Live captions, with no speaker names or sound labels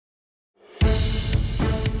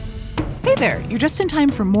there, you're just in time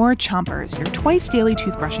for more Chompers, your twice-daily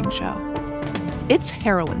toothbrushing show. It's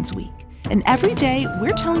Heroines Week, and every day we're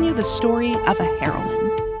telling you the story of a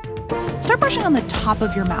heroine. Start brushing on the top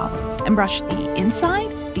of your mouth and brush the inside,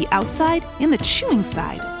 the outside, and the chewing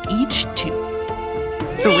side of each tooth.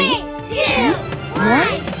 3, 2,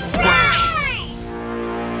 1, brush!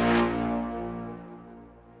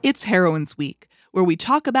 It's Heroines Week, where we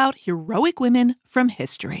talk about heroic women from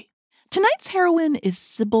history. Tonight's heroine is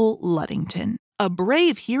Sybil Ludington, a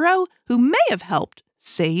brave hero who may have helped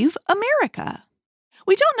save America.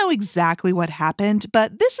 We don't know exactly what happened,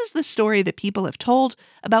 but this is the story that people have told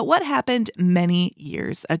about what happened many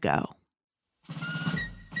years ago.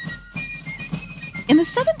 In the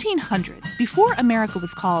 1700s, before America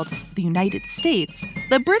was called the United States,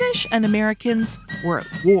 the British and Americans were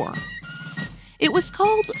at war. It was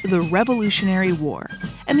called the Revolutionary War,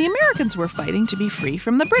 and the Americans were fighting to be free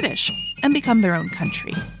from the British and become their own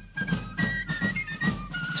country.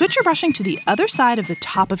 Switch your brushing to the other side of the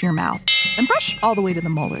top of your mouth and brush all the way to the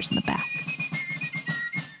molars in the back.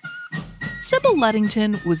 Sybil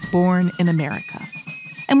Ludington was born in America,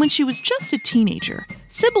 and when she was just a teenager,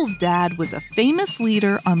 Sybil's dad was a famous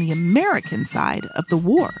leader on the American side of the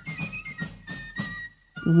war.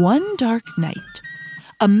 One dark night,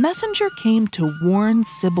 a messenger came to warn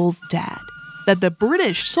Sybil's dad that the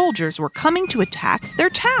British soldiers were coming to attack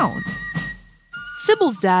their town.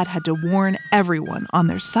 Sybil's dad had to warn everyone on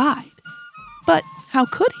their side. But how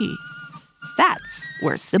could he? That's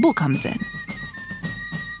where Sybil comes in.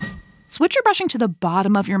 Switch your brushing to the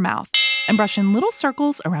bottom of your mouth and brush in little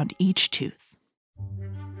circles around each tooth.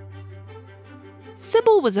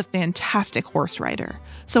 Sybil was a fantastic horse rider,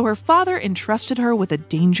 so her father entrusted her with a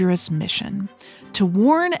dangerous mission: to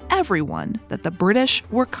warn everyone that the British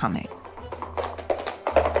were coming.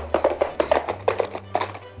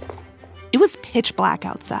 It was pitch black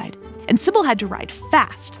outside, and Sybil had to ride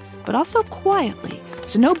fast, but also quietly,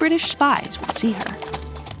 so no British spies would see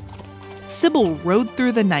her. Sybil rode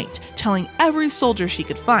through the night, telling every soldier she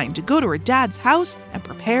could find to go to her dad's house and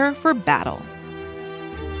prepare for battle.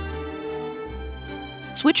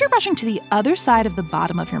 Switch your brushing to the other side of the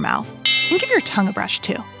bottom of your mouth, and give your tongue a brush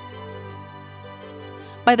too.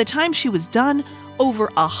 By the time she was done, over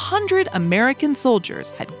 100 American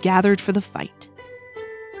soldiers had gathered for the fight.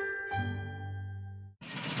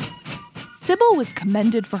 Sybil was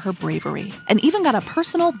commended for her bravery and even got a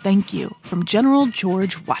personal thank you from General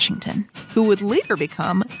George Washington, who would later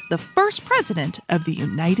become the first president of the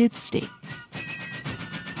United States.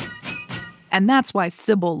 And that's why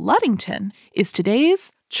Sybil Ludington is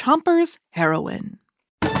today's Chompers heroine.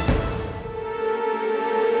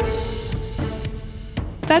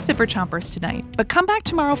 That's it for Chompers tonight, but come back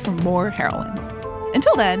tomorrow for more heroines.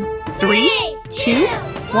 Until then, 3, 2,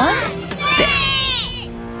 1, spit.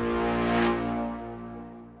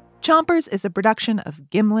 Chompers is a production of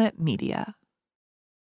Gimlet Media.